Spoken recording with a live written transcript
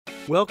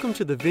Welcome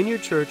to the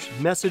Vineyard Church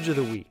Message of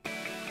the Week.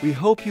 We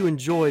hope you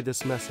enjoy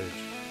this message.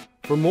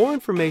 For more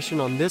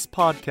information on this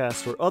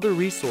podcast or other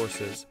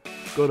resources,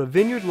 go to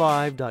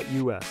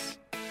vineyardlive.us.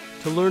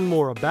 To learn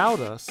more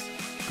about us,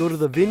 go to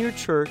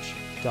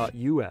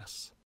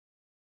thevineyardchurch.us.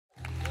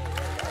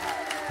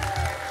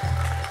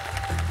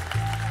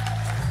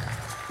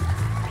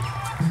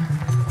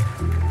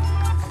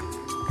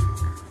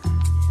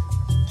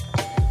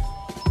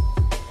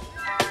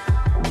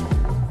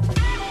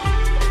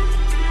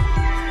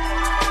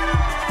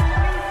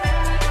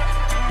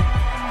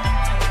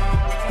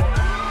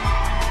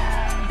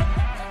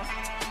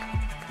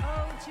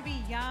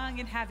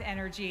 Have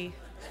energy.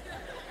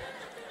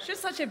 It's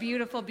just such a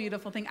beautiful,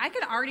 beautiful thing. I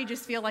can already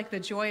just feel like the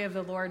joy of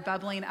the Lord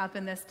bubbling up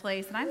in this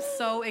place, and I'm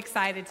so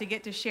excited to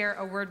get to share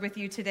a word with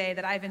you today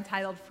that I've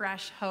entitled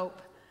Fresh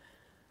Hope,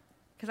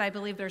 because I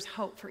believe there's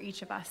hope for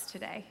each of us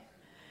today.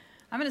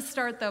 I'm going to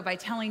start, though, by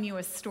telling you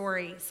a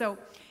story. So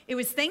it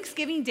was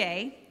Thanksgiving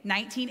Day,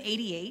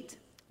 1988,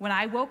 when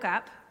I woke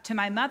up to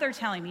my mother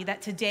telling me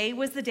that today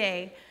was the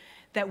day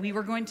that we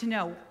were going to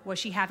know, was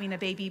she having a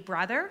baby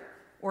brother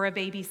or a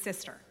baby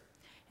sister?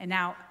 And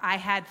now I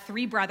had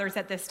 3 brothers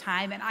at this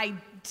time, and I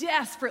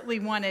desperately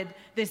wanted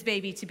this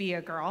baby to be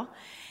a girl.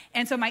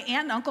 And so my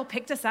aunt and uncle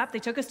picked us up. They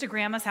took us to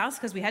Grandma's house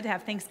because we had to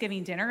have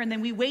Thanksgiving dinner, and then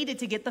we waited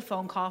to get the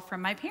phone call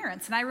from my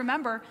parents. And I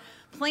remember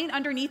playing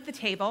underneath the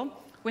table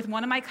with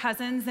one of my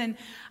cousins, and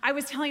I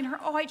was telling her,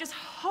 I just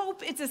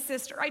hope it's a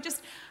sister.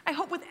 I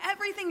hope with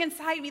everything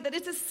inside me that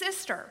it's a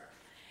sister.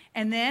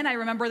 And then I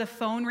remember the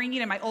phone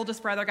ringing, and my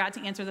oldest brother got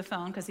to answer the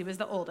phone because he was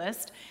the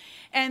oldest.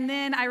 And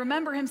then I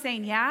remember him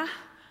saying, "Yeah,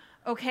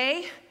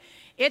 okay,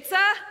 it's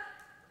a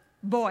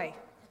boy."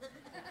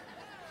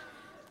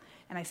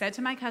 And I said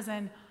to my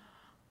cousin,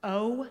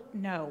 "Oh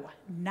no,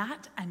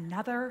 not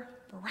another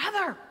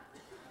brother."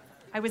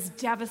 I was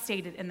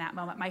devastated in that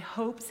moment. My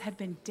hopes had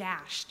been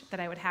dashed that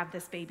I would have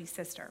this baby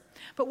sister.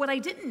 But what I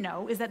didn't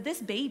know is that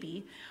this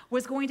baby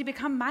was going to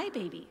become my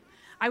baby.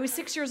 I was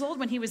 6 years old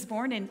when he was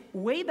born, and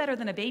way better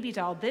than a baby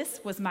doll, this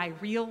was my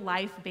real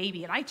life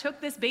baby. And I took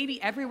this baby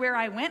everywhere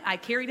I went. I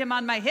carried him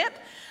on my hip.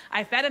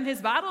 I fed him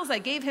his bottles. I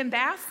gave him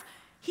baths.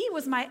 He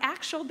was my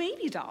actual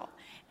baby doll.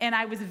 And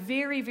I was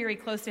very, very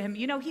close to him.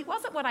 You know, he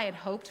wasn't what I had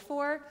hoped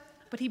for,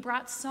 but he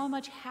brought so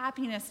much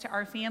happiness to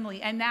our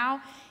family. And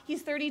now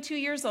he's 32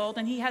 years old,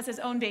 and he has his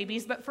own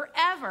babies, but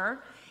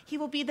forever he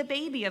will be the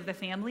baby of the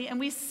family, and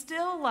we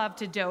still love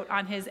to dote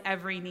on his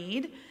every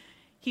need.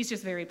 He's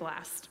just very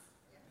blessed.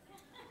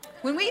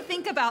 When we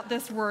think about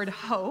this word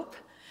hope,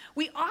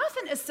 we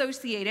often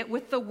associate it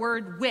with the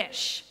word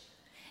wish,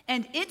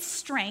 and its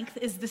strength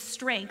is the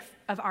strength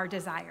of our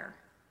desire.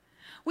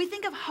 We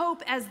think of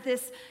hope as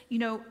this,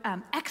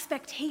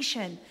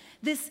 expectation,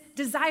 this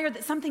desire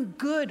that something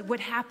good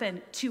would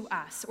happen to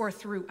us or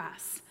through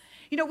us.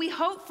 We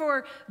hope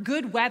for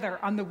good weather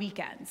on the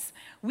weekends.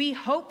 We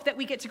hope that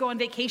we get to go on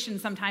vacation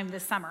sometime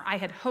this summer. I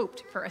had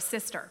hoped for a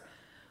sister.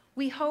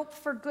 We hope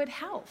for good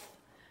health.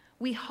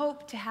 We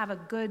hope to have a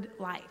good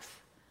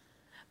life.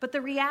 But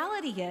the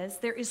reality is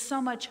there is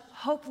so much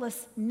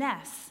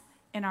hopelessness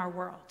in our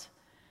world.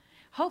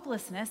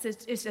 Hopelessness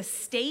is a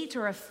state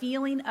or a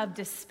feeling of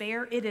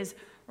despair. It is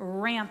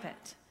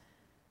rampant.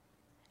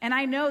 And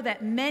I know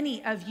that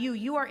many of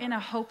you are in a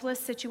hopeless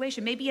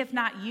situation. Maybe if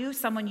not you,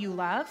 someone you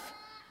love.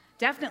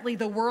 Definitely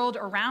the world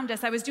around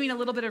us. I was doing a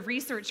little bit of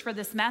research for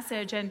this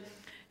message, and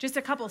just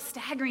a couple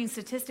staggering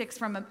statistics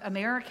from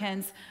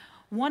Americans.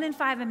 1 in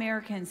 5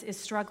 Americans is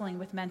struggling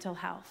with mental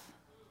health.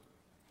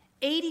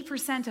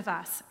 80% of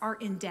us are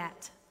in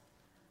debt.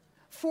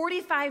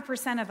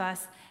 45% of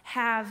us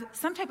have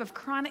some type of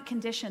chronic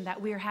condition that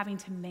we are having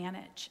to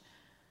manage.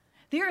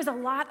 There is a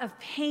lot of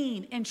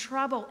pain and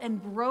trouble and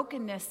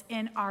brokenness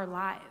in our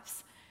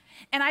lives.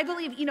 And I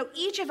believe,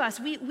 each of us,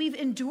 we've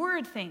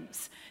endured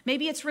things.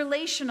 Maybe it's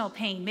relational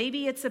pain.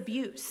 Maybe it's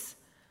abuse,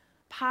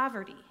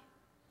 poverty,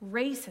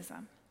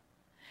 racism.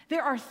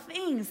 There are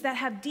things that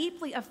have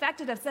deeply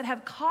affected us, that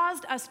have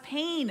caused us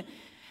pain,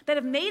 that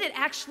have made it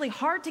actually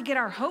hard to get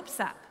our hopes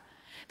up.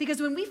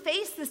 Because when we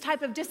face this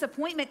type of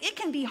disappointment, it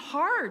can be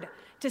hard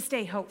to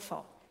stay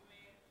hopeful.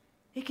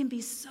 It can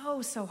be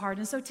so, so hard.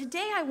 And so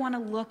today I want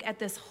to look at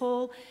this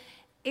whole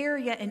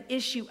area and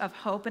issue of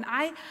hope. And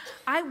I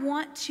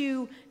want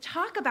to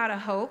talk about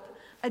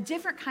a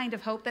different kind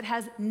of hope that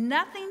has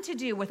nothing to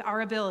do with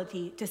our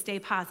ability to stay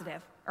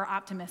positive or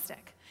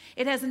optimistic.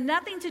 It has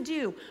nothing to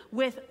do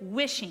with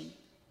wishing.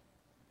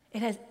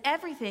 It has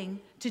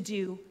everything to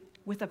do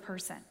with a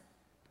person.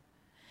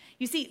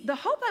 You see, the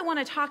hope I want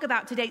to talk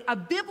about today, a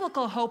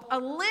biblical hope, a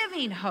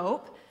living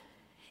hope,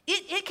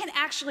 it can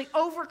actually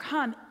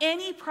overcome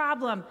any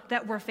problem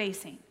that we're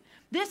facing.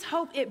 This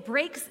hope, it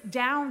breaks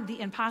down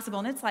the impossible.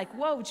 And it's like,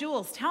 whoa,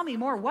 Jules, tell me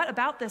more. What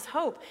about this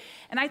hope?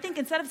 And I think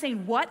instead of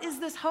saying, what is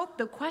this hope?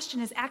 The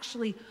question is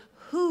actually,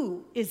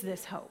 who is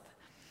this hope?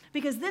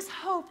 Because this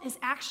hope is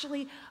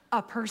actually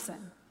a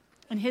person,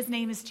 and his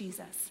name is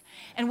Jesus.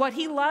 And what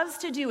he loves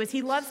to do is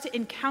he loves to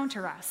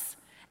encounter us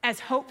as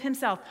hope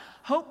himself,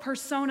 hope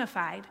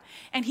personified.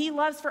 And he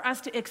loves for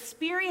us to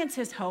experience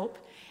his hope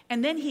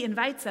And then he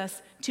invites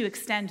us to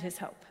extend his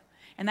hope.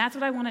 And that's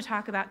what I want to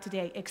talk about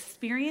today,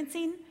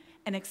 experiencing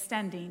and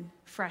extending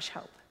fresh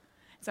hope.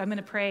 So I'm going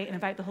to pray and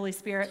invite the Holy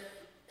Spirit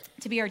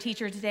to be our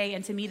teacher today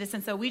and to meet us.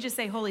 And so we just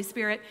say, Holy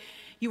Spirit,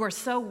 you are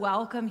so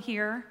welcome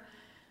here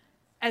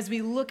as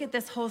we look at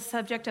this whole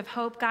subject of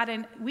hope, God.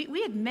 And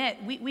we admit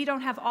we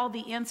don't have all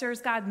the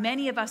answers, God.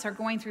 Many of us are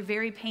going through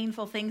very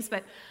painful things,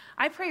 but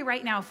I pray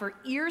right now for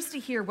ears to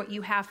hear what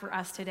you have for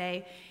us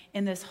today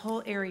in this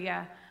whole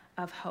area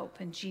of hope.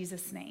 In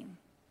Jesus' name,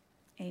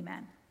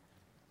 amen.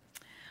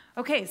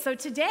 Okay, so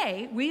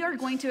today we are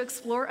going to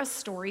explore a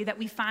story that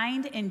we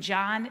find in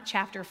John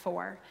chapter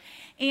 4.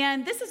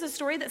 And this is a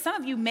story that some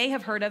of you may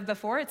have heard of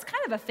before. It's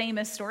kind of a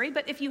famous story,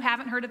 but if you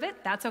haven't heard of it,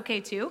 that's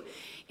okay too.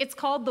 It's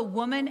called The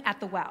Woman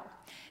at the Well.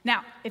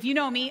 Now, if you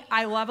know me,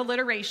 I love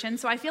alliteration,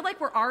 so I feel like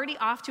we're already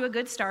off to a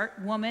good start,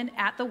 Woman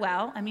at the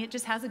Well. I mean, it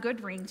just has a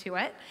good ring to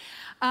it.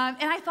 And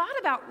I thought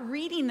about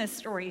reading this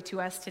story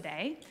to us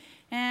today,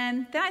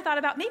 and then I thought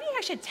about maybe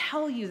I should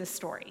tell you the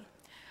story.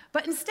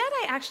 But instead,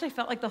 I actually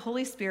felt like the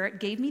Holy Spirit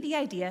gave me the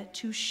idea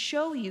to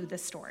show you the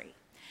story.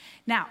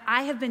 Now,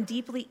 I have been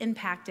deeply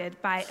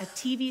impacted by a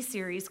TV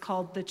series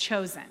called The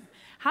Chosen.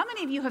 How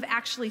many of you have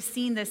actually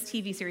seen this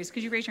TV series?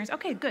 Could you raise your hands?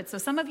 Okay, good. So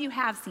some of you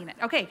have seen it.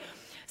 Okay,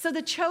 so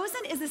The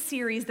Chosen is a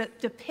series that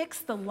depicts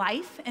the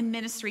life and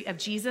ministry of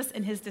Jesus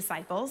and his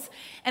disciples.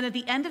 And at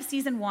the end of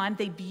season 1,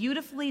 they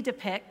beautifully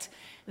depict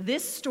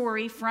this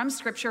story from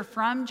Scripture,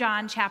 from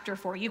John chapter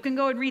 4. You can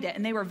go and read it.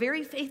 And they were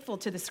very faithful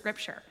to the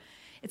Scripture.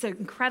 It's an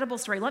incredible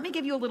story. Let me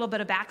give you a little bit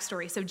of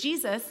backstory. So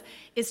Jesus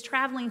is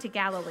traveling to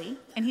Galilee,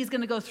 and he's going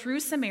to go through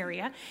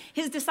Samaria.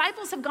 His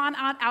disciples have gone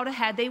out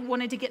ahead. They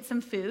wanted to get some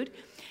food.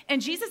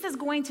 And Jesus is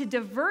going to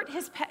divert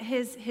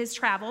his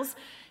travels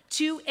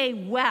to a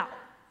well,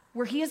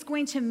 where he is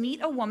going to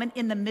meet a woman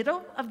in the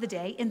middle of the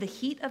day, in the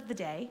heat of the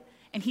day,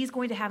 and he's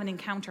going to have an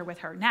encounter with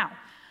her. Now,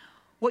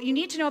 what you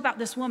need to know about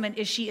this woman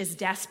is she is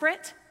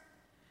desperate,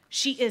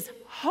 she is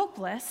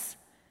hopeless,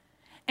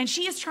 and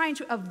she is trying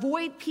to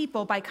avoid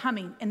people by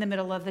coming in the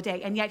middle of the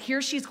day. And yet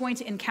here she's going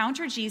to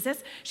encounter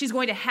Jesus. She's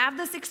going to have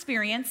this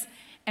experience,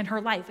 and her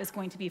life is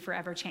going to be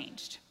forever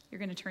changed. You're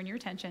going to turn your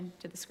attention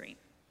to the screen.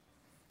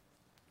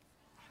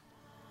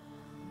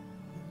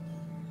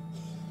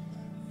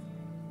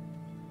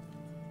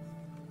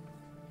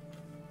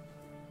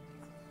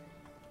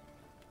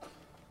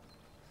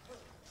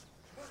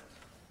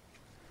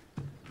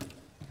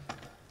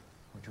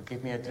 Would you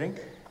give me a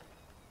drink?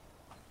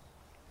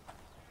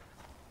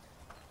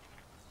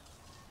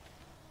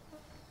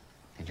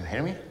 Did you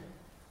hear me?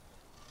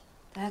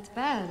 That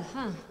bad,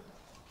 huh?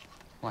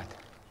 What?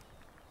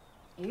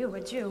 You, a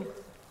Jew,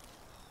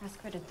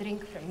 ask for a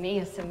drink from me,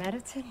 a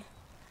Samaritan,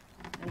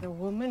 and a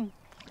woman.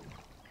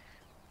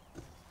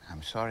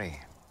 I'm sorry.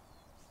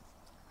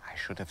 I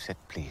should have said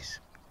please.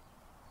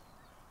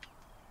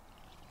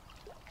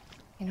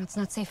 You know, it's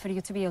not safe for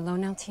you to be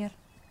alone out here.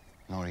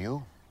 Nor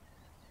you.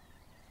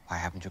 Why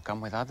haven't you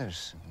come with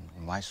others?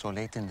 And why so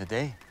late in the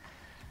day?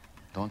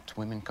 Don't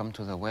women come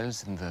to the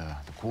wells in the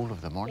cool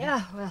of the morning?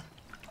 Yeah, well,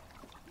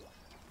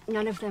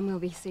 none of them will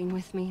be seen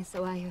with me,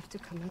 so I have to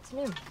come out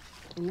now,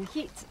 in the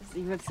heat, as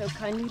you have so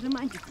kindly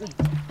reminded me.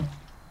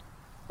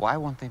 Why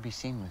won't they be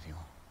seen with you?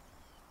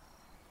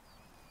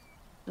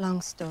 Long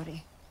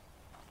story.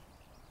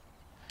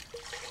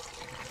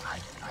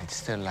 I'd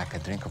still like a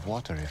drink of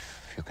water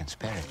if you can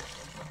spare it.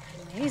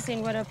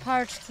 Amazing what a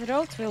parched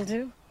throat will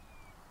do.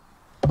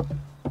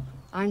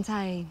 Aren't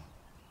I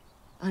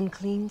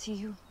unclean to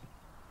you?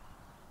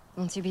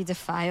 Won't you be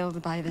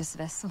defiled by this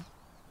vessel?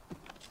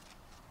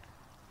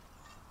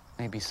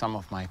 Maybe some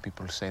of my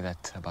people say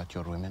that about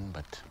your women,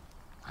 but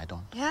I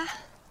don't. Yeah?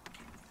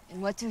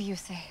 And what do you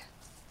say?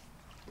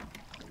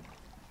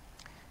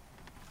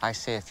 I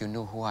say if you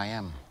knew who I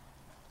am,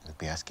 you'd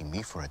be asking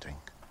me for a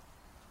drink.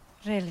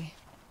 Really?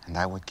 And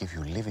I would give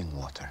you living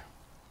water.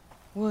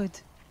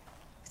 Would.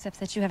 Except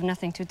that you have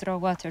nothing to draw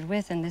water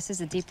with, and this is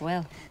a deep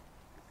well.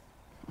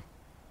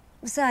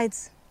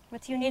 Besides,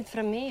 what do you need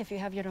from me if you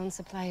have your own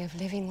supply of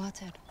living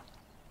water?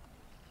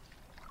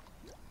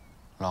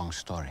 Long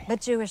story. But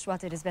Jewish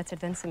water is better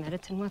than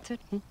Samaritan water.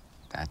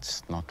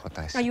 That's not what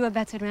I Are said. you a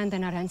better man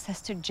than our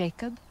ancestor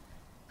Jacob,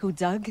 who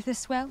dug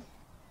this well?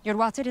 Your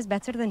water is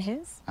better than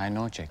his? I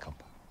know Jacob.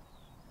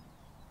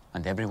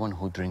 And everyone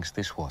who drinks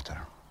this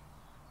water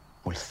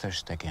will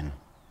thirst again.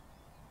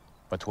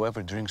 But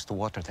whoever drinks the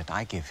water that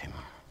I give him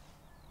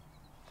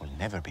will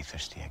never be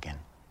thirsty again.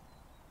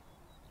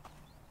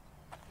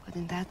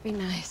 Wouldn't that be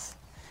nice?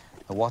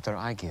 The water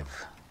I give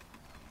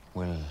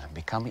will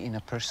become in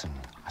a person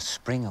a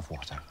spring of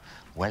water,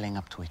 welling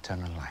up to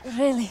eternal life.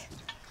 Really?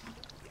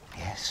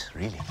 Yes,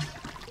 really.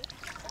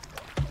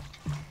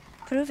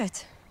 Prove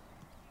it.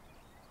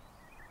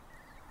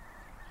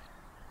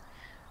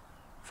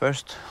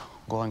 First,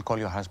 go and call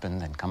your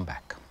husband and come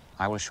back.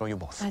 I will show you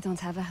both. I don't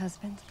have a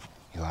husband.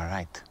 You are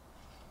right.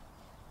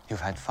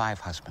 You've had 5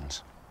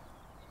 husbands.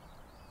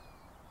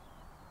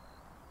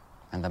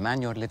 And the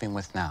man you're living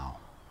with now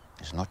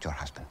is not your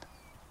husband.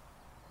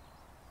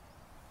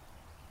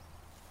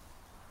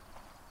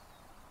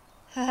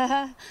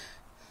 Oh,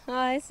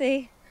 I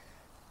see.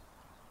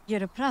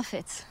 You're a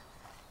prophet.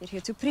 You're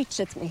here to preach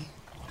at me.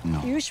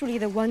 No. Usually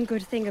the one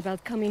good thing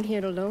about coming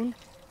here alone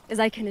is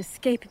I can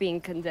escape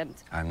being condemned.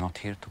 I'm not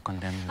here to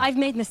condemn you. I've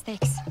made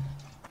mistakes.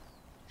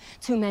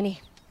 Too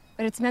many.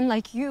 But it's men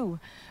like you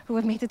who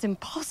have made it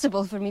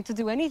impossible for me to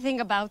do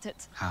anything about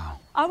it. How?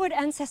 Our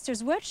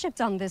ancestors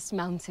worshipped on this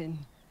mountain.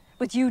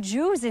 But you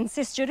Jews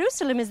insist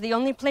Jerusalem is the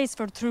only place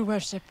for true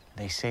worship.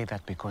 They say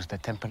that because the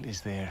temple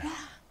is there.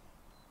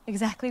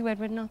 Exactly where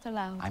we're not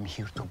allowed. I'm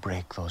here to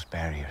break those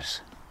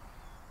barriers.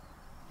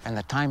 And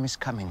the time is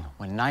coming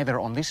when neither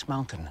on this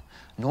mountain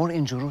nor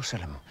in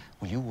Jerusalem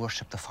will you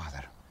worship the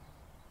Father.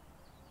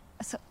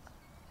 So,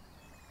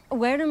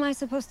 where am I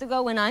supposed to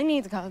go when I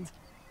need God?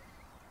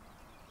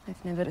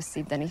 I've never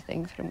received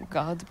anything from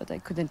God, but I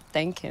couldn't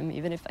thank him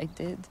even if I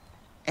did.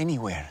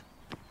 Anywhere.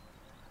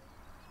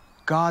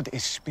 God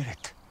is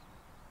spirit.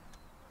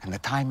 And the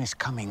time is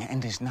coming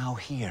and is now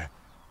here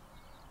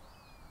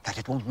that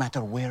it won't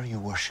matter where you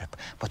worship,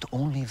 but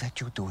only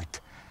that you do it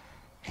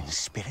in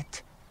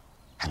spirit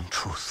and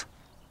truth.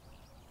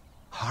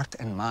 Heart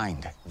and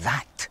mind,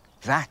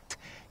 that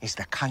is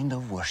the kind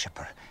of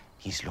worshiper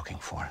he's looking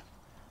for.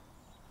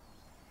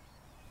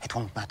 It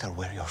won't matter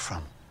where you're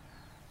from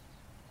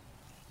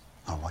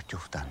or what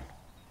you've done.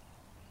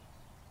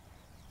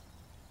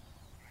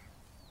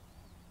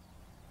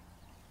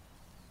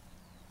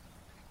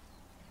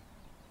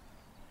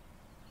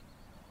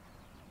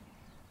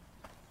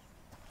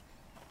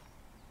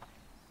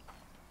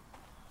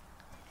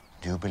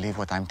 Do you believe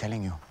what I'm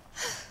telling you?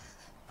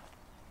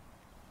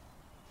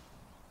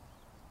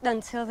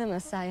 Until the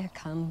Messiah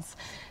comes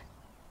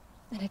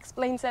and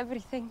explains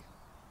everything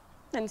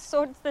and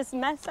sorts this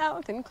mess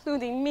out,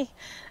 including me,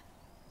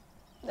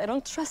 I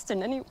don't trust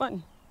in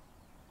anyone.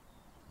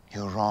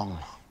 You're wrong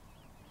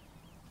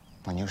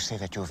when you say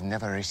that you've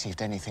never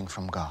received anything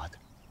from God.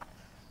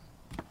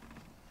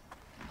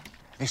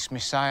 This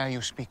Messiah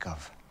you speak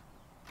of,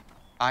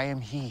 I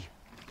am he.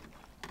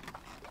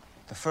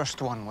 The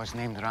first one was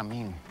named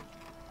Ramin.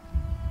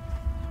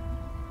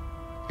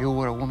 You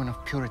were a woman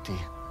of purity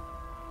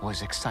who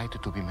was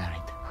excited to be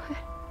married.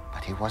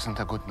 But he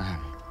wasn't a good man.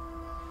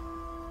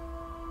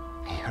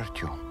 He hurt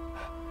you.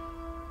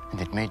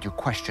 And it made you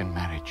question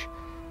marriage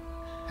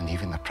and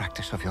even the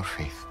practice of your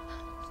faith.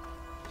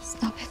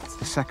 Stop it.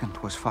 The second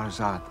was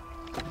Farzad.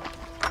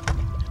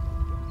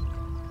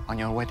 On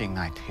your wedding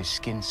night, his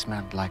skin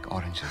smelled like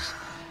oranges.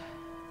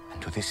 And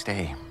to this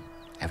day,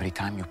 every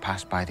time you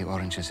pass by the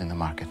oranges in the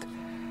market,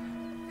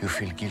 you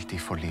feel guilty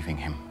for leaving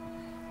him.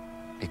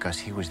 Because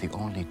he was the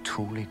only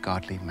truly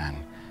godly man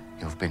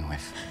you've been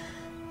with.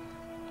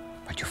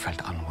 But you felt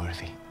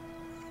unworthy.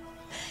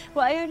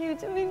 Why are you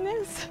doing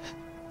this?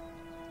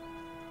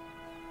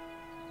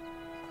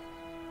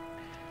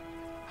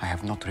 I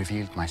have not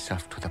revealed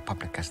myself to the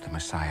public as the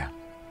Messiah.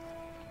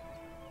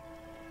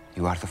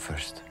 You are the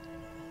first.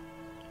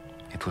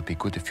 It would be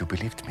good if you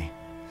believed me.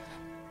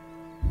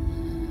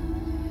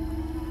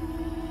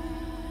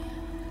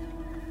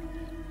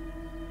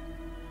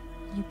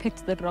 You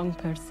picked the wrong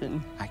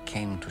person. I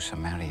came to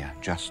Samaria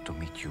just to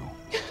meet you.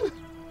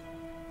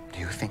 Do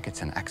you think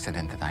it's an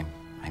accident that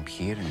I'm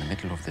here in the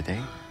middle of the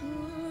day?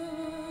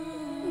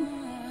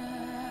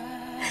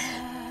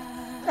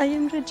 I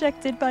am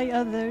rejected by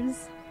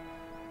others.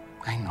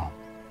 I know.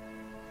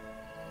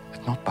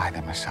 But not by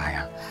the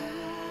Messiah.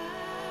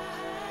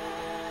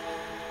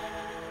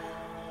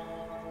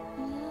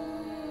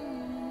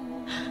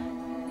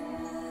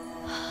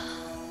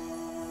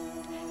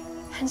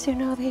 And you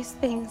know these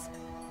things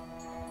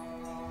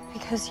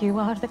because you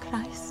are the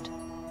Christ.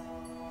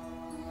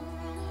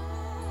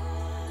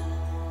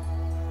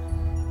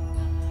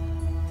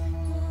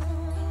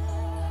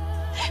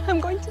 I'm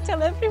going to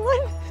tell everyone.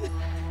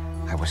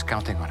 I was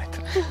counting on it.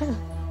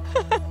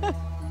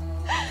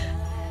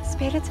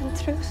 Spirit and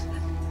truth.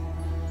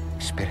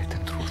 Spirit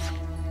and truth.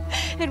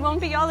 It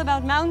won't be all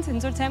about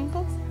mountains or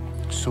temples.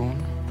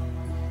 Soon,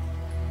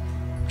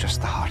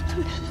 just the heart.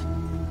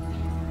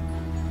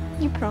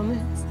 You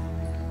promise.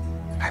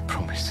 I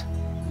promise.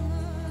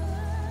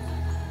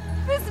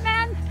 This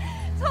man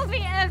told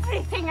me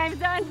everything I've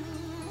done.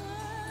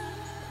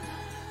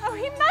 Oh,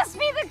 he must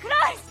be the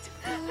Christ!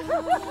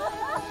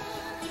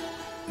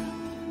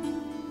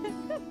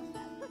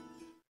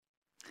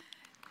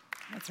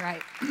 That's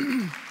right.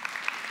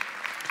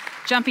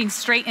 Jumping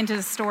straight into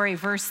the story,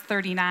 verse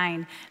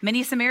 39.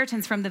 Many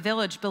Samaritans from the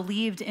village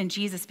believed in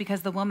Jesus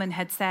because the woman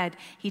had said,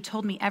 "He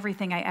told me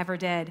everything I ever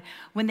did."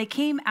 When they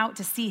came out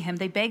to see him,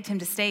 they begged him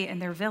to stay in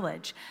their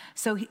village.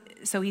 So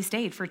he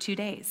stayed for 2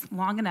 days,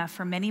 long enough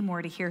for many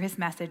more to hear his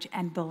message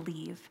and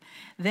believe.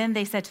 Then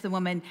they said to the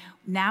woman,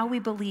 "Now we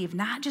believe,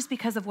 not just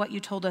because of what you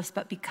told us,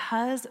 but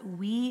because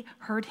we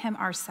heard him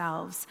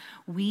ourselves.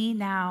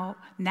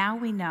 Now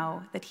we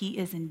know that he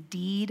is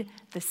indeed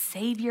the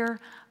Savior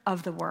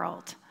of the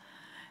world."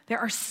 There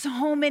are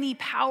so many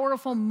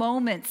powerful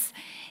moments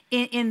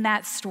in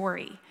that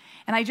story.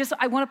 And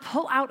I want to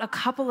pull out a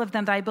couple of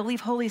them that I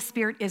believe Holy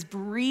Spirit is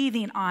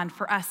breathing on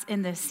for us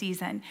in this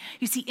season.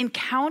 You see,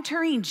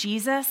 encountering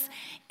Jesus,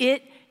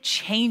 it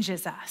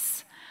changes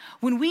us.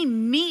 When we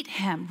meet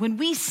him, when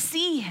we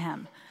see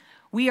him,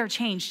 we are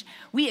changed.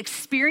 We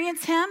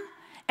experience him,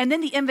 and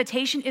then the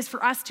invitation is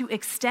for us to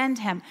extend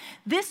him.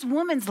 This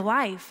woman's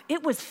life,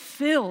 it was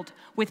filled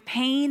with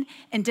pain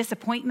and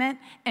disappointment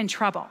and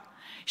trouble.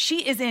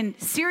 She is in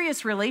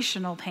serious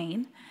relational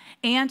pain,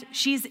 and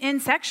she's in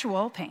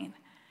sexual pain.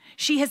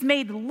 She has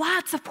made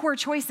lots of poor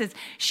choices.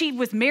 She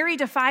was married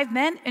to 5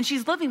 men, and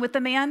she's living with the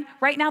man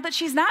right now that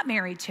she's not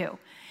married to.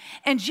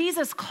 And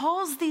Jesus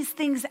calls these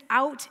things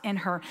out in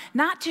her,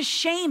 not to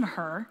shame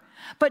her,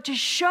 but to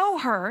show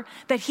her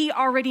that he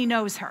already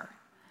knows her.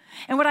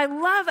 And what I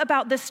love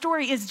about this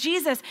story is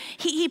Jesus,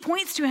 he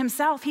points to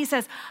himself. He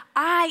says,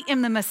 I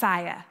am the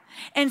Messiah.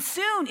 And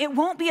soon it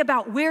won't be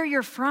about where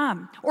you're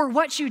from or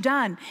what you've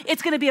done.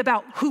 It's going to be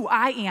about who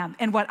I am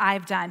and what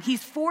I've done.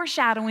 He's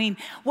foreshadowing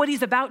what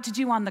he's about to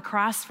do on the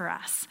cross for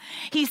us.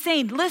 He's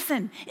saying,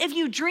 listen, if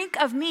you drink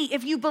of me,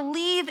 if you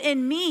believe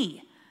in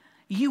me,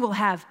 you will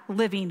have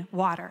living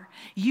water.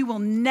 You will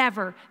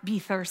never be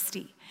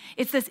thirsty.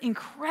 It's this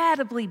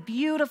incredibly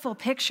beautiful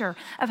picture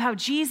of how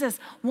Jesus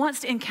wants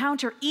to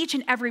encounter each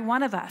and every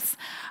one of us.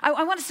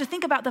 I want us to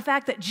think about the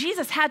fact that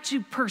Jesus had to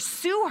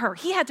pursue her.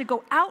 He had to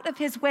go out of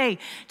his way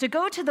to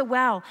go to the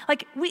well.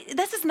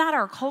 This is not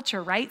our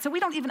culture, right? So we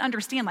don't even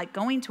understand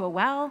going to a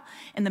well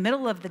in the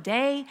middle of the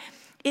day.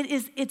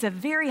 It's a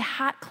very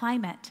hot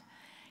climate.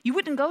 You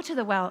wouldn't go to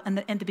the well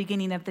in the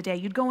beginning of the day.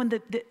 You'd go in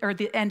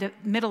the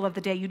middle of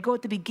the day. You'd go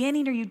at the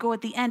beginning or you'd go at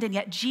the end. And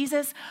yet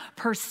Jesus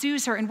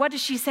pursues her. And what does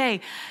she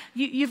say?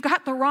 You've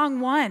got the wrong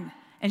one.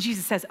 And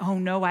Jesus says, oh,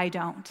 no, I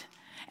don't.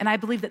 And I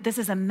believe that this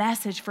is a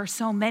message for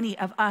so many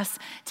of us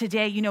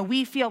today.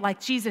 We feel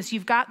like, Jesus,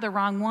 you've got the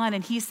wrong one.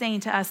 And he's saying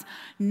to us,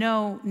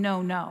 no,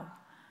 no, no.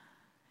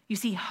 You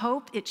see,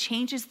 hope, it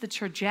changes the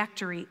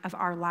trajectory of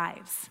our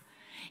lives.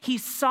 He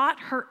sought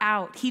her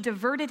out. He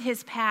diverted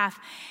his path.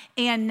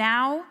 And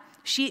now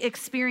she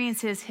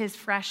experiences his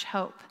fresh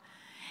hope.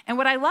 And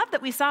what I love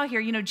that we saw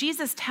here,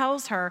 Jesus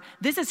tells her,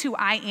 this is who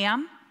I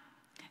am.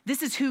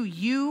 This is who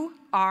you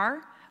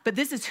are, but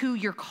this is who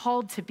you're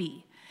called to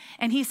be.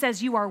 And he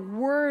says, you are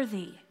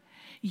worthy.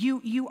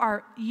 You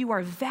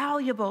are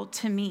valuable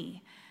to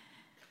me.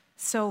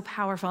 So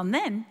powerful. And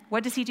then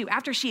what does he do?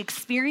 After she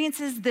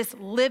experiences this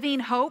living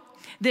hope,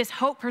 this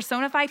hope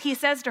personified, he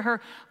says to her,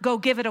 go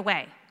give it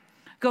away.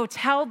 Go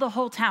tell the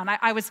whole town.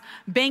 I was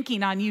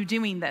banking on you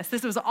doing this.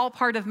 This was all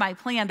part of my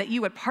plan, that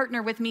you would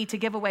partner with me to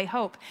give away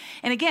hope.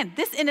 And again,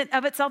 this in and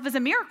of itself is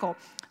a miracle.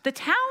 The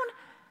town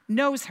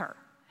knows her.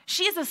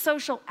 She is a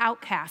social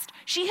outcast.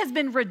 She has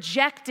been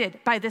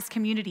rejected by this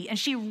community. And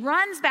she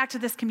runs back to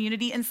this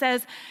community and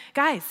says,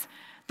 guys,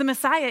 the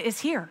Messiah is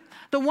here.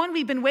 The one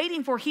we've been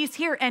waiting for, he's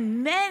here.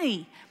 And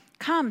many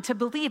come to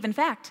believe. In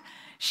fact,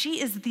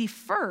 she is the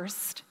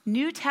first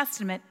New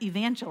Testament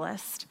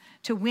evangelist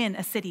to win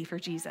a city for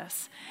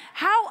Jesus.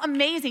 How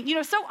amazing.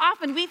 So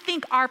often we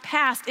think our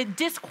past, it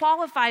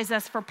disqualifies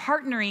us for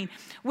partnering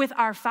with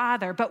our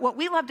Father. But what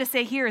we love to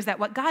say here is that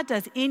what God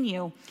does in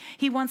you,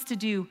 he wants to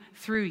do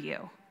through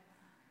you.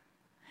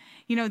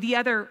 The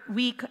other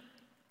week,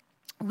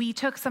 we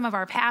took some of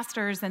our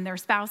pastors and their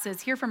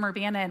spouses here from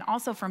Urbana and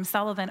also from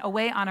Sullivan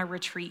away on a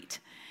retreat.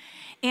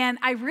 And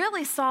I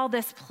really saw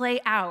this play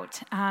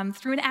out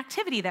through an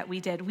activity that we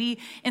did.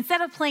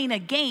 Instead of playing a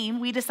game,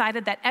 we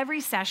decided that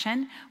every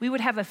session, we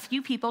would have a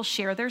few people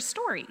share their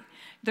story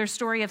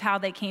of how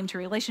they came to a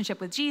relationship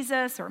with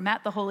Jesus or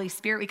met the Holy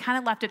Spirit. We kind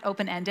of left it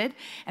open-ended.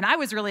 And I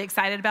was really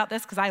excited about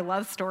this because I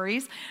love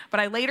stories. But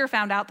I later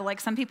found out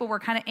that some people were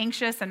kind of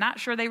anxious and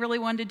not sure they really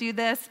wanted to do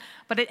this.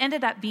 But it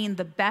ended up being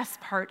the best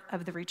part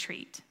of the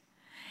retreat.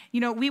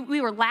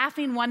 We were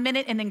laughing one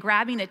minute and then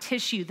grabbing a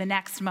tissue the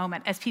next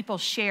moment as people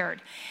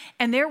shared.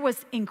 And there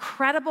was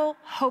incredible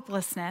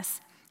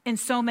hopelessness in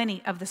so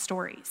many of the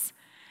stories.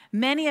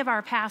 Many of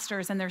our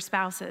pastors and their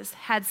spouses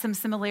had some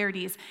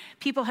similarities.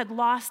 People had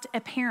lost a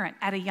parent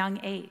at a young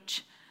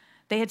age.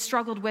 They had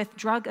struggled with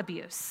drug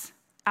abuse,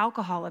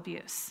 alcohol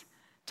abuse,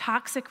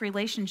 toxic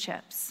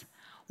relationships.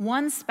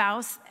 One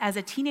spouse, as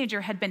a teenager,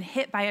 had been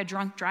hit by a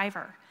drunk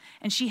driver,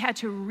 and she had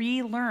to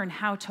relearn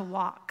how to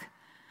walk.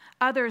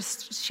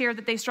 Others shared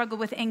that they struggled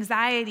with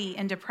anxiety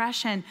and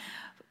depression.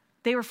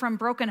 They were from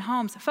broken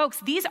homes.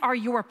 Folks, these are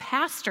your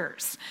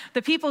pastors,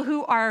 the people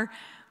who are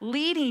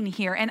leading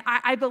here. And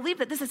I believe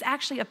that this is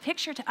actually a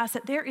picture to us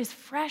that there is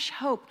fresh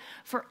hope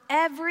for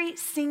every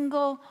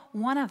single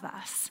one of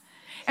us.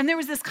 And there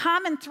was this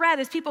common thread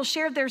as people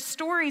shared their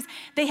stories.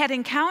 They had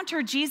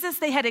encountered Jesus.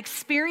 They had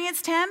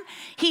experienced him.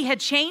 He had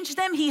changed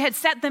them. He had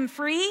set them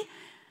free.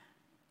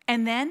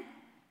 And then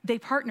they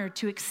partnered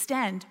to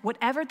extend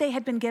whatever they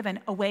had been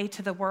given away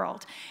to the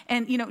world.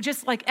 And,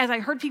 just like as I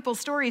heard people's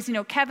stories,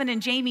 Kevin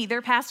and Jamie,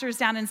 their pastors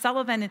down in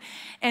Sullivan,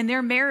 and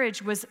their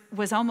marriage was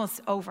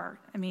almost over.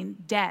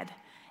 Dead.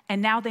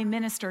 And now they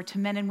minister to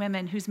men and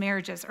women whose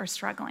marriages are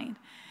struggling.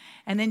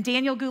 And then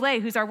Daniel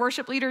Goulet, who's our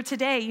worship leader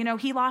today,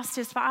 he lost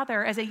his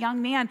father as a young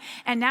man,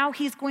 and now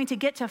he's going to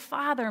get to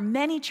father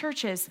many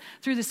churches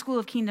through the School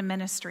of Kingdom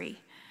Ministry.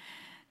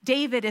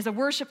 David is a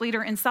worship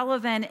leader in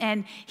Sullivan,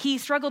 and he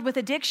struggled with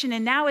addiction.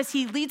 And now as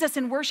he leads us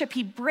in worship,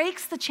 he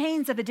breaks the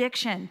chains of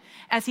addiction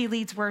as he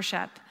leads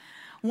worship.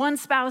 One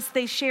spouse,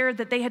 they shared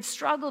that they had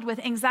struggled with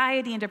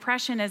anxiety and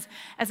depression as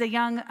a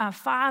young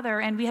father.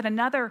 And we had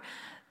another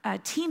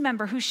team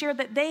member who shared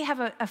that they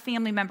have a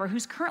family member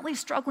who's currently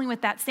struggling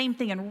with that same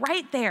thing. And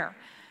right there,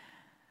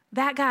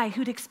 that guy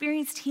who'd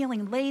experienced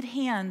healing laid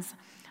hands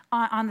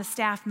on the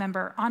staff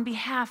member on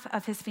behalf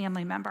of his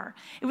family member.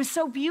 It was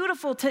so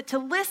beautiful to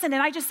listen.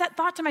 And I just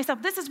thought to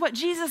myself, this is what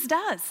Jesus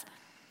does.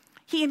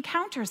 He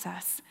encounters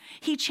us.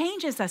 He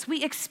changes us.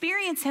 We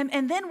experience him,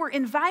 and then we're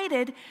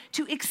invited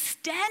to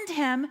extend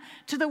him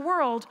to the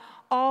world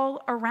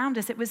all around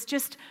us. It was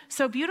just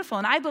so beautiful.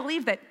 And I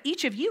believe that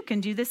each of you can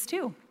do this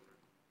too.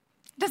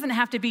 It doesn't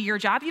have to be your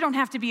job. You don't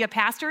have to be a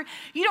pastor.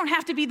 You don't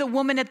have to be the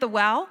woman at the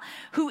well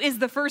who is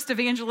the first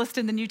evangelist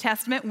in the New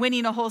Testament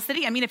winning a whole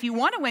city. I mean, if you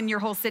want to win your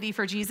whole city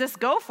for Jesus,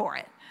 go for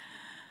it.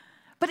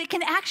 But it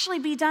can actually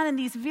be done in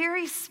these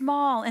very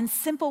small and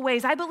simple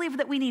ways. I believe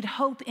that we need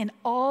hope in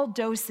all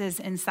doses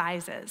and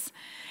sizes.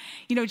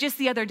 You know, just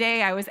the other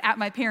day, I was at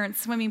my parents'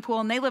 swimming pool,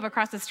 and they live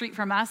across the street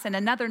from us, and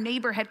another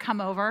neighbor had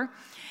come over,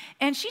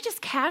 and she just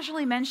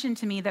casually mentioned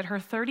to me that her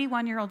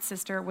 31-year-old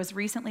sister was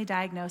recently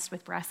diagnosed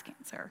with breast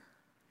cancer.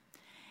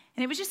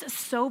 And it was just a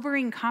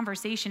sobering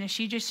conversation as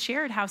she just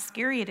shared how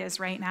scary it is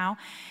right now.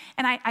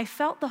 And I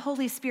felt the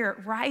Holy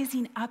Spirit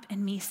rising up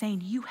in me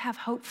saying, you have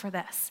hope for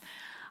this.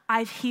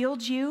 I've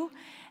healed you,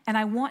 and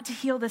I want to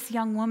heal this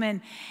young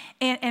woman.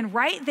 And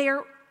right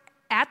there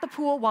at the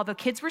pool, while the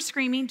kids were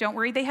screaming, don't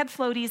worry, they had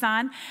floaties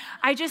on,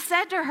 I just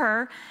said to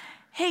her,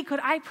 hey, could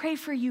I pray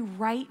for you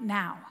right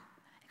now?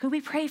 Could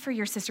we pray for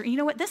your sister? You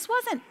know what? This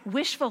wasn't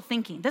wishful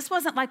thinking. This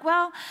wasn't like,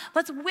 well,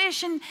 let's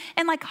wish and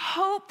like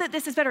hope that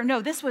this is better.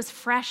 No, this was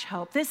fresh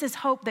hope. This is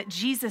hope that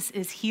Jesus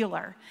is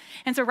healer.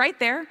 And so right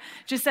there,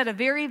 just said a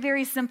very,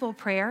 very simple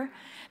prayer,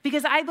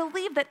 because I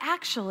believe that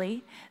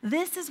actually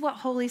this is what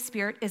Holy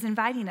Spirit is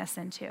inviting us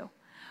into.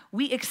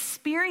 We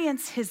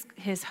experience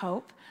his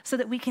hope so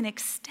that we can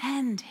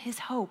extend his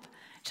hope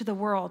to the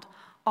world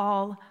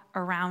all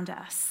around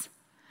us.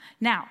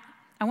 Now,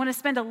 I want to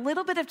spend a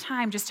little bit of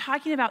time just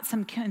talking about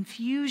some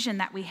confusion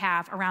that we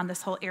have around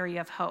this whole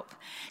area of hope.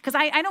 Because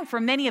I know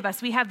for many of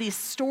us, we have these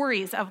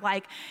stories of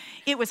like,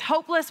 it was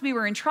hopeless, we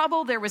were in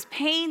trouble, there was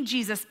pain,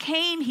 Jesus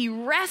came, he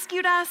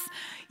rescued us.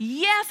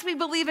 Yes, we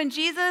believe in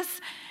Jesus.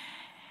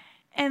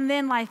 And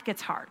then life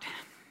gets hard,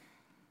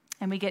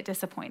 and we get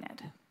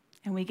disappointed,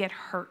 and we get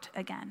hurt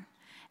again,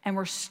 and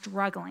we're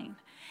struggling,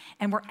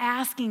 and we're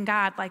asking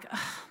God,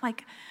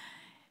 like,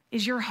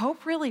 is your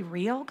hope really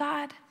real,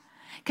 God?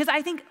 Because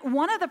I think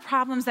one of the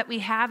problems that we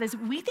have is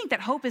we think that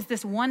hope is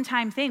this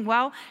one-time thing.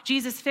 Well,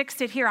 Jesus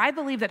fixed it here. I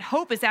believe that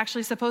hope is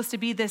actually supposed to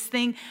be this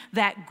thing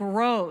that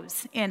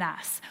grows in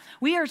us.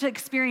 We are to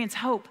experience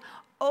hope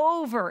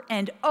over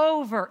and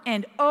over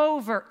and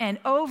over and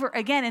over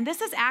again. And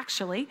this is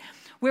actually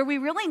where we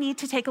really need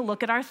to take a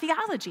look at our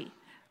theology,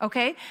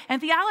 okay?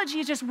 And theology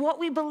is just what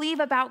we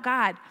believe about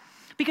God,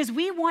 because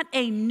we want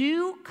a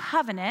new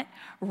covenant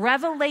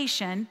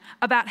revelation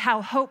about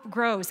how hope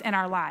grows in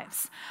our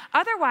lives.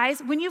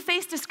 Otherwise, when you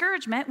face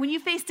discouragement, when you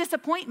face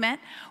disappointment,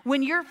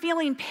 when you're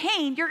feeling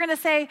pain, you're gonna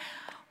say,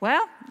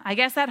 well, I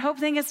guess that hope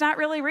thing is not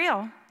really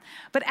real.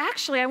 But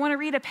actually, I wanna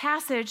read a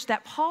passage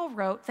that Paul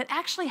wrote that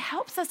actually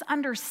helps us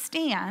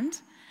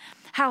understand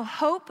how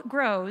hope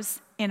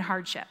grows in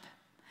hardship.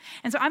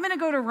 And so I'm going to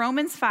go to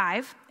Romans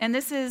 5, and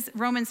this is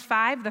Romans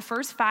 5, the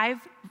first 5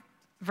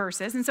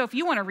 verses. And so if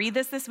you want to read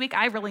this week,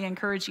 I really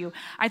encourage you.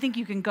 I think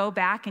you can go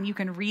back and you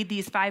can read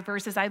these 5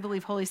 verses. I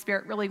believe Holy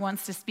Spirit really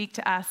wants to speak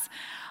to us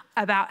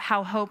about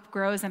how hope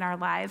grows in our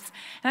lives.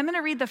 And I'm going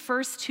to read the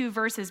first 2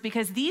 verses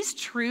because these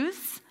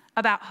truths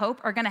about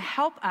hope are going to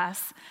help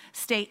us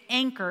stay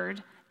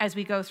anchored as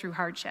we go through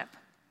hardship.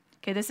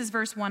 Okay, this is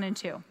verse 1 and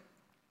 2.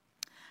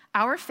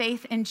 Our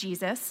faith in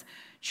Jesus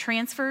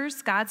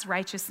transfers God's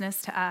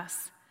righteousness to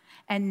us,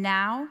 and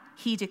now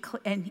he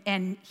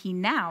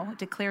now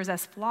declares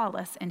us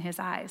flawless in his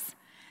eyes.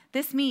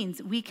 This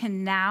means we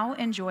can now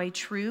enjoy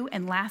true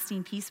and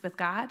lasting peace with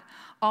God,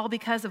 all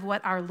because of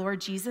what our Lord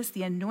Jesus,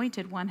 the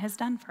Anointed One, has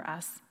done for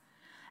us.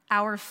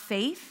 Our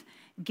faith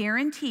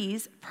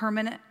guarantees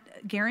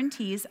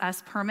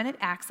us permanent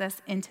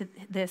access into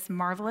this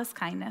marvelous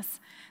kindness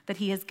that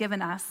he has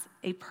given us,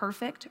 a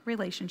perfect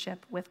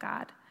relationship with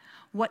God.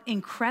 What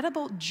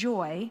incredible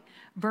joy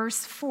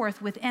bursts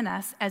forth within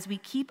us as we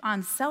keep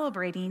on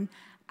celebrating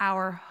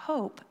our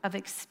hope of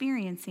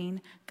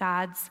experiencing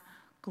God's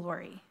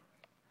glory.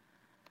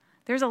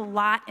 There's a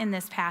lot in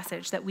this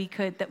passage that we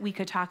could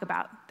talk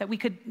about, that we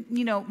could,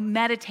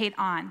 meditate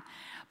on.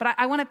 But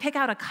I want to pick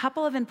out a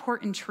couple of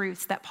important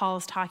truths that Paul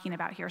is talking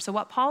about here. So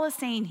what Paul is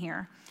saying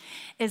here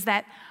is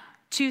that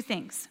 2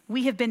 things.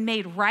 We have been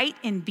made right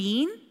in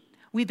being.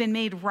 We've been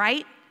made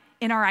right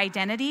in our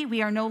identity.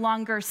 We are no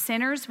longer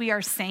sinners, we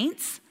are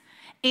saints.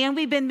 And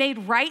we've been made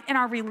right in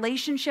our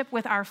relationship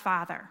with our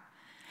Father.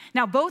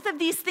 Now, both of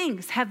these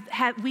things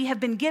we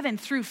have been given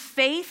through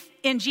faith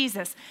in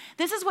Jesus.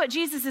 This is what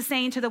Jesus is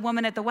saying to the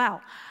woman at the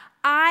well.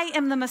 I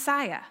am the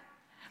Messiah.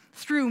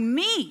 Through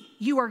me,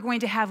 you are going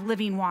to have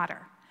living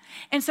water.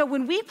 And so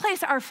when we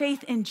place our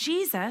faith in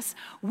Jesus,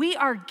 we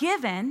are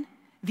given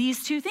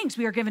these two things.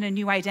 We are given a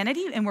new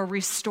identity and we're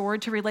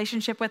restored to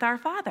relationship with our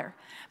Father.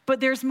 But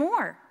there's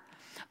more.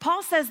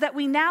 Paul says that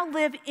we now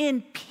live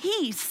in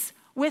peace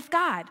with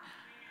God.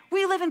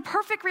 We live in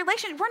perfect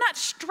relationship. We're not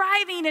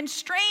striving and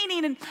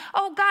straining and,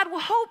 oh God, we're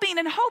hoping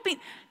and hoping.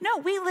 No,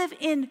 we live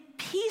in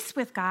peace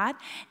with God,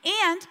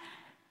 and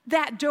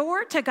that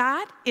door to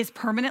God is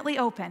permanently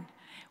open.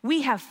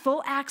 We have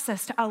full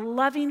access to a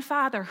loving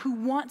Father who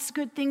wants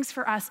good things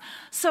for us.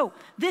 So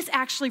this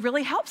actually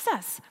really helps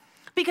us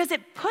because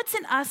it puts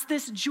in us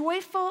this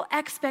joyful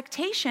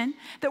expectation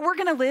that we're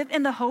gonna live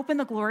in the hope and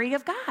the glory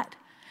of God.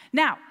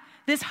 Now,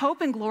 this hope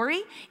and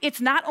glory,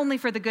 it's not only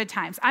for the good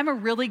times. I'm a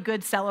really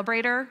good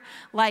celebrator.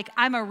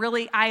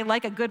 I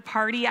like a good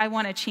party. I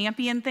want to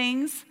champion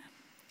things.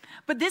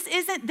 But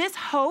this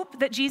hope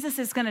that Jesus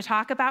is going to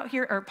talk about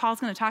here, or Paul's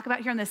going to talk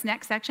about here in this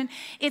next section,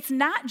 it's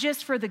not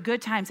just for the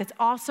good times, it's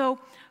also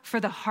for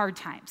the hard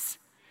times.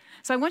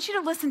 So I want you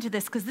to listen to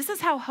this because this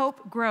is how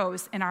hope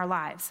grows in our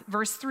lives.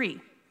 Verse 3,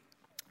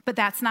 but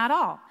that's not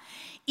all.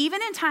 Even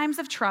in times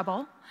of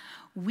trouble,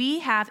 we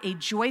have a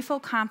joyful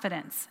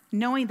confidence,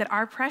 knowing that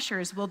our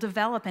pressures will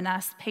develop in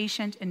us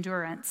patient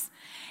endurance.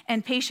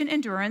 And patient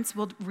endurance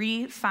will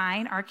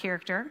refine our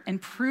character, and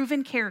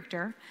proven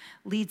character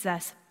leads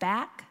us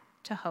back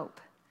to hope.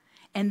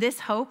 And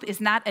this hope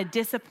is not a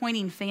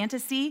disappointing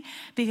fantasy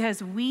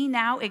because we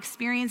now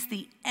experience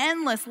the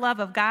endless love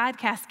of God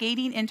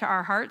cascading into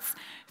our hearts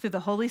through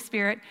the Holy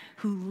Spirit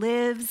who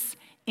lives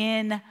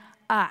in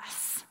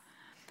us.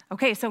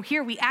 Okay, so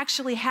here we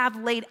actually have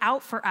laid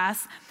out for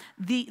us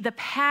the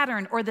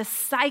pattern or the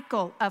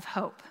cycle of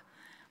hope.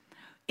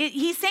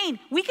 He's saying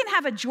we can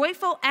have a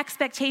joyful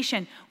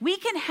expectation. We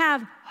can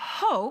have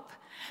hope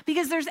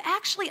because there's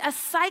actually a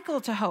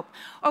cycle to hope.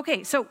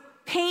 Okay, so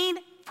pain,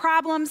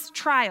 problems,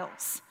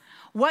 trials.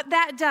 What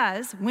that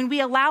does when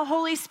we allow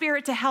Holy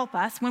Spirit to help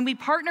us, when we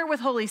partner with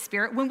Holy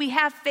Spirit, when we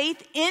have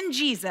faith in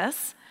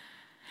Jesus,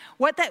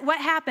 what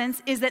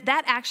happens is that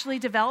actually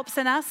develops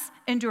in us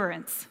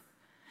endurance.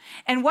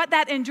 And what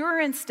that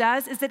endurance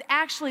does is it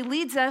actually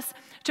leads us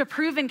to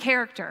proven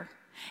character.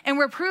 And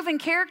where proven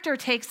character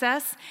takes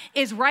us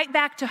is right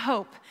back to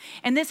hope.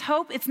 And this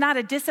hope, it's not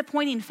a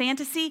disappointing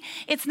fantasy.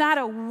 It's not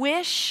a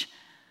wish.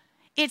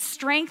 Its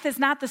strength is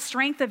not the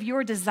strength of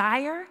your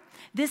desire.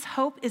 This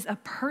hope is a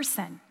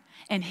person,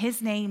 and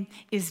his name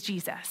is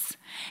Jesus.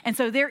 And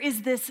so there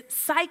is this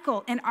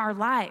cycle in our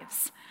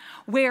lives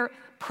where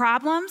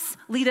problems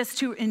lead us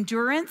to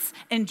endurance,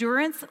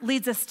 endurance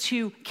leads us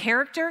to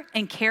character,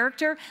 and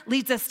character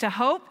leads us to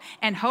hope,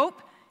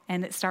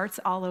 and it starts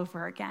all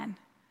over again.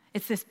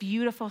 It's this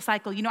beautiful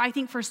cycle. You know, I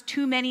think for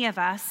too many of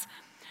us,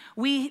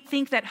 we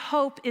think that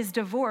hope is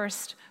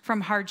divorced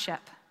from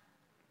hardship.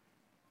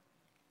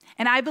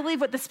 And I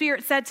believe what the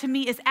Spirit said to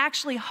me is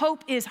actually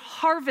hope is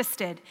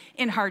harvested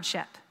in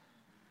hardship.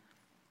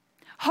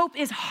 Hope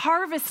is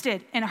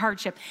harvested in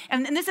hardship.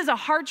 And this is a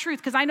hard truth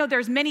because I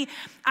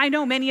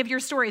know many of your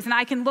stories, and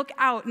I can look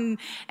out and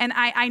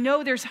I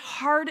know there's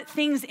hard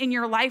things in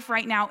your life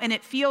right now, and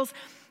it feels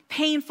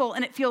painful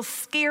and it feels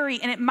scary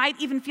and it might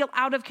even feel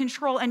out of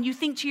control. And you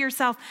think to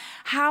yourself,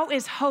 how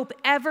is hope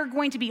ever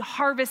going to be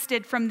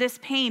harvested from this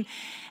pain?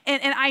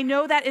 And I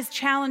know that is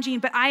challenging,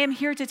 but I am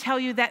here to tell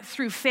you that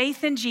through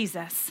faith in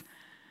Jesus,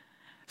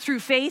 through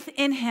faith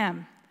in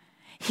him,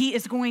 he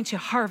is going to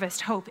harvest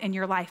hope in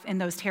your life in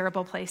those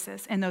terrible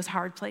places, in those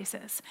hard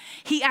places.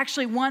 He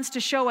actually wants to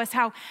show us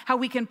how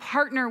we can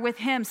partner with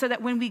him so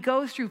that when we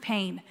go through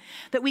pain,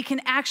 that we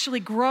can actually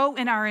grow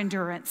in our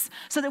endurance,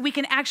 so that we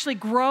can actually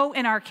grow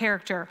in our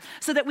character,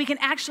 so that we can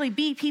actually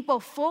be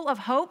people full of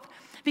hope,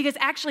 because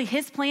actually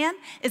his plan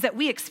is that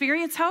we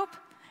experience hope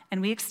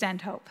and we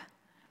extend hope.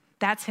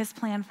 That's his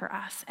plan for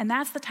us. And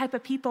that's the type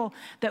of people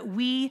that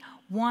we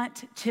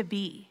want to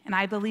be. And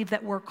I believe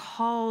that we're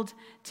called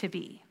to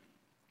be.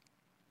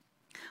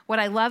 What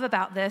I love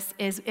about this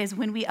is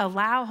when we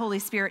allow Holy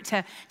Spirit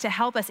to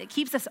help us, it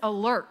keeps us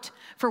alert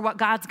for what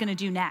God's gonna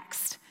do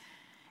next.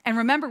 And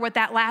remember what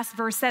that last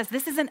verse says.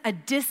 This isn't a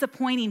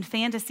disappointing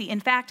fantasy. In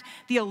fact,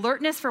 the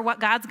alertness for what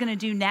God's gonna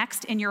do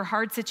next in your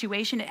hard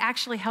situation, it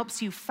actually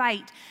helps you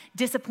fight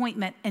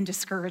disappointment and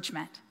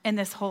discouragement in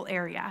this whole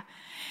area.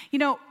 You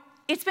know,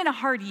 it's been a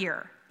hard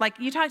year. Like,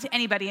 you talk to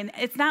anybody, and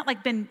it's not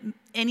like been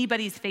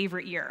anybody's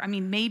favorite year. I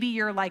mean, maybe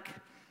you're like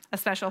a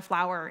special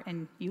flower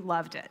and you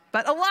loved it.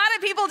 But a lot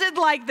of people did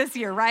like this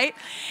year, right?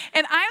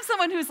 And I'm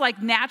someone who's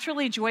like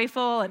naturally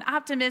joyful and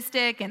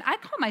optimistic, and I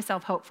call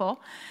myself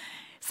hopeful.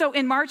 So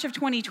in March of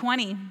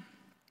 2020,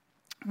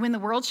 when the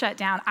world shut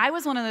down, I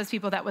was one of those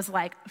people that was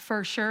like,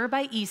 for sure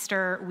by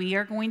Easter, we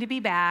are going to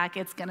be back.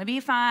 It's going to be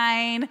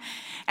fine.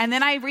 And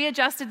then I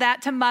readjusted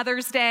that to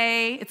Mother's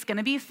Day. It's going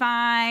to be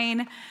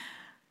fine.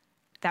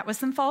 That was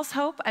some false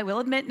hope, I will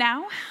admit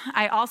now.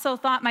 I also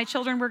thought my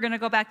children were going to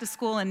go back to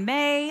school in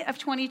May of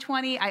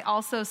 2020. I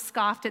also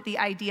scoffed at the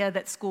idea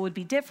that school would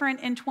be different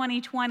in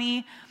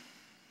 2020.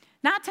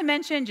 Not to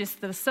mention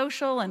just the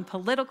social and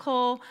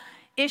political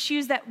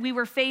issues that we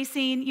were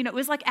facing. It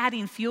was like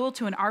adding fuel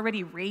to an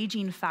already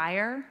raging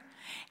fire.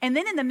 And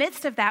then in the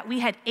midst of that, we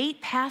had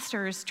 8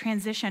 pastors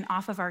transition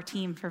off of our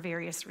team for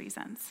various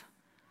reasons.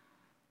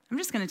 I'm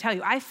just going to tell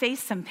you, I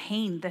faced some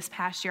pain this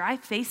past year. I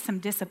faced some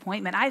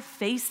disappointment. I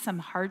faced some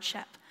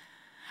hardship.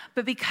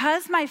 But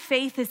because my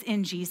faith is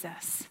in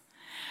Jesus,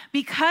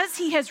 because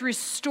he has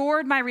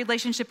restored my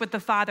relationship with the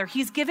Father,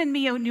 he's given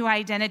me a new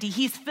identity,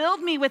 he's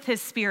filled me with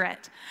his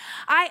Spirit.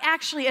 I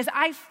actually, as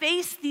I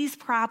face these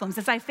problems,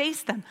 as I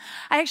face them,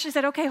 I actually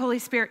said, okay, Holy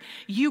Spirit,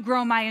 you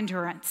grow my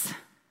endurance.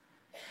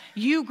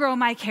 You grow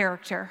my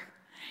character.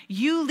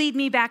 You lead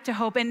me back to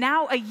hope. And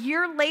now, a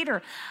year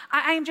later,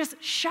 I am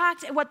just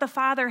shocked at what the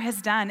Father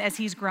has done as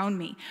he's grown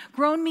me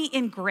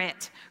in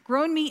grit,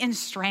 grown me in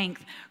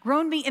strength,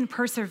 grown me in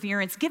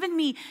perseverance, given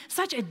me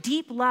such a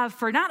deep love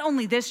for not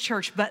only this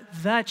church, but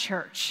the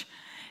church.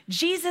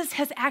 Jesus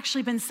has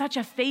actually been such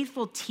a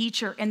faithful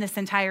teacher in this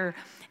entire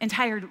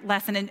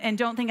lesson. And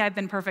don't think I've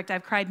been perfect.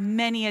 I've cried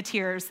many a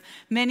tears.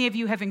 Many of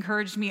you have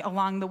encouraged me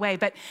along the way.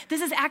 But this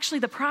is actually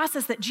the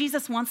process that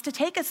Jesus wants to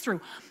take us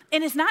through.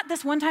 And it's not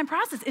this one-time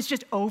process. It's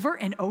just over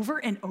and over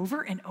and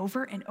over and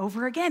over and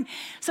over again.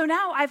 So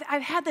now I've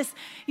had this,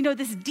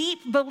 this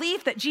deep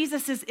belief that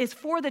Jesus is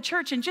for the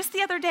church. And just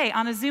the other day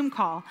on a Zoom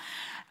call,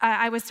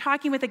 I was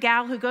talking with a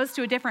gal who goes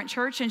to a different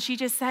church, and she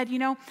just said,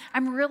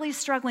 I'm really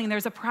struggling.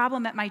 There's a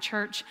problem at my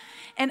church.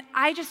 And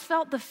I just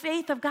felt the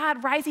faith of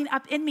God rising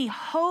up in me,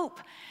 hope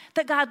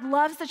that God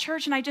loves the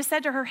church. And I just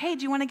said to her, hey,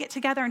 do you want to get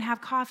together and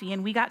have coffee?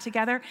 And we got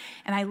together,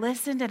 and I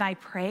listened and I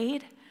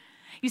prayed.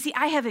 You see,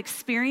 I have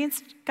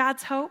experienced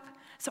God's hope,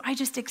 so I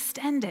just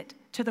extend it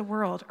to the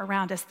world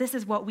around us. This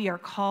is what we are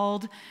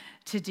called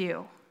to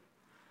do.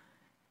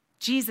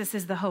 Jesus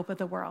is the hope of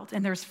the world,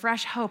 and there's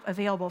fresh hope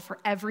available for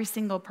every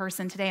single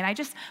person today. And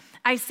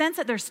I sense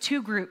that there's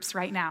 2 groups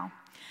right now.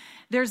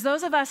 There's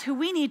those of us who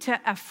we need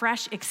a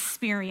fresh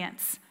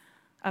experience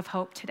of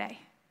hope today.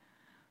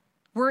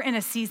 We're in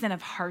a season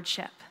of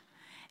hardship,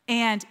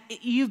 and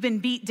you've been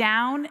beat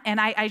down,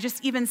 and I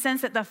just even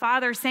sense that the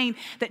Father is saying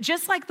that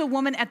just like the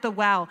woman at the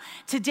well,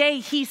 today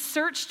he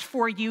searched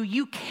for you.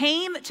 You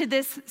came to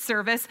this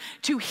service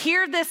to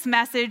hear this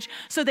message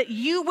so that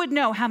you would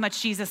know how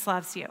much Jesus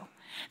loves you.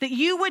 That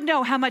you would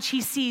know how much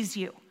he sees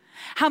you,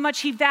 how much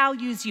he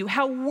values you,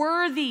 how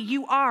worthy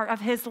you are of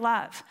his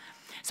love.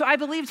 So I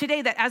believe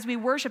today that as we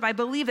worship, I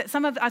believe that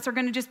some of us are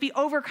going to just be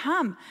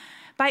overcome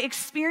by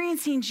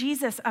experiencing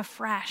Jesus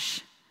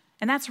afresh.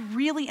 And that's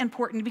really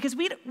important because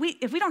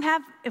if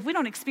we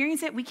don't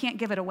experience it, we can't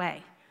give it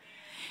away.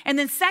 And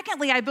then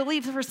secondly, I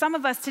believe for some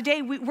of us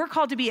today, we're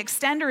called to be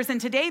extenders. And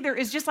today there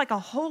is just like a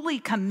holy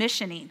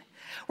commissioning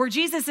where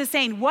Jesus is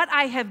saying, what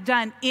I have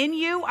done in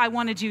you, I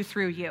want to do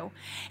through you.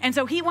 And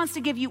so he wants to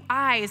give you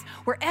eyes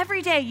where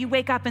every day you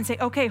wake up and say,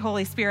 okay,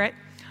 Holy Spirit,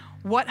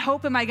 what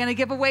hope am I going to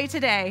give away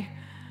today?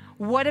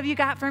 What have you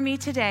got for me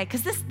today?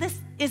 Because this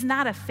is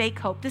not a fake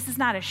hope. This is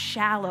not a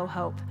shallow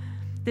hope.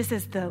 This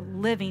is the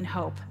living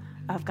hope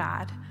of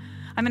God.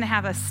 I'm going to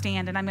have us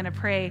stand and I'm going to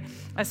pray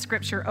a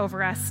scripture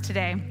over us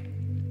today.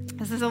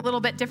 This is a little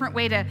bit different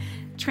way to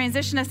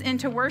transition us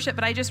into worship,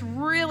 but I just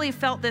really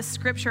felt this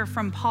scripture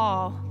from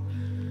Paul.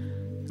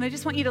 And I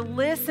just want you to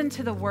listen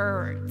to the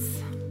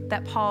words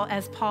that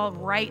as Paul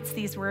writes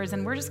these words,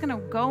 and we're just going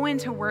to go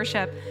into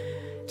worship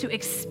to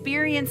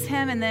experience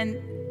him and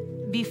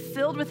then be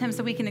filled with him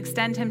so we can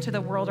extend him to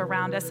the world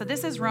around us. So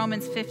this is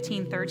Romans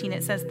 15:13.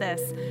 It says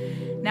this,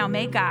 now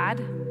may God,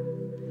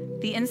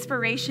 the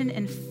inspiration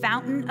and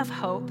fountain of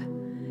hope,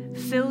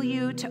 fill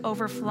you to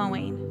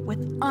overflowing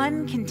with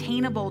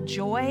uncontainable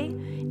joy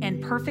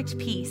and perfect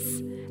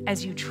peace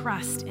as you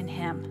trust in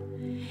him.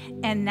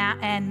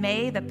 And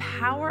may the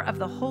power of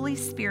the Holy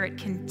Spirit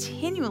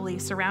continually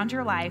surround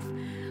your life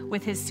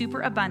with his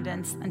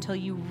superabundance until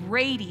you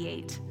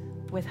radiate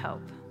with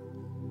hope.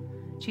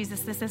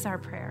 Jesus, this is our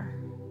prayer.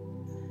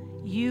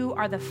 You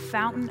are the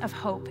fountain of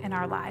hope in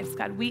our lives,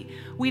 God. We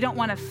don't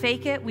want to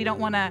fake it. We don't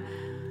want to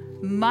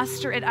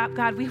muster it up,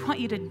 God. We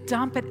want you to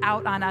dump it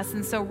out on us.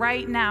 And so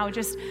right now,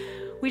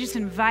 we just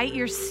invite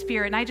your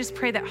Spirit, and I just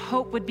pray that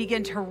hope would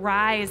begin to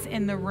rise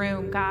in the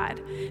room,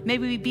 God. May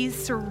we be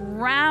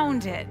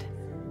surrounded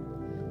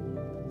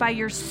by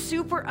your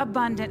super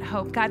abundant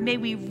hope. God, may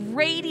we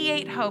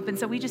radiate hope. And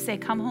so we just say,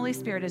 come, Holy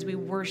Spirit, as we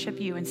worship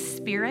you in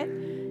spirit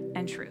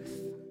and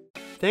truth.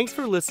 Thanks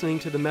for listening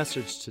to the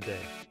message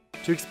today.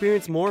 To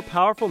experience more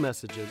powerful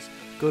messages,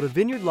 go to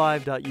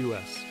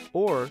vineyardlive.us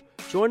or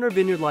join our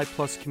Vineyard Live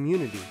Plus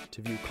community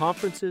to view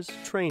conferences,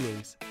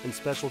 trainings, and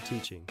special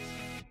teachings.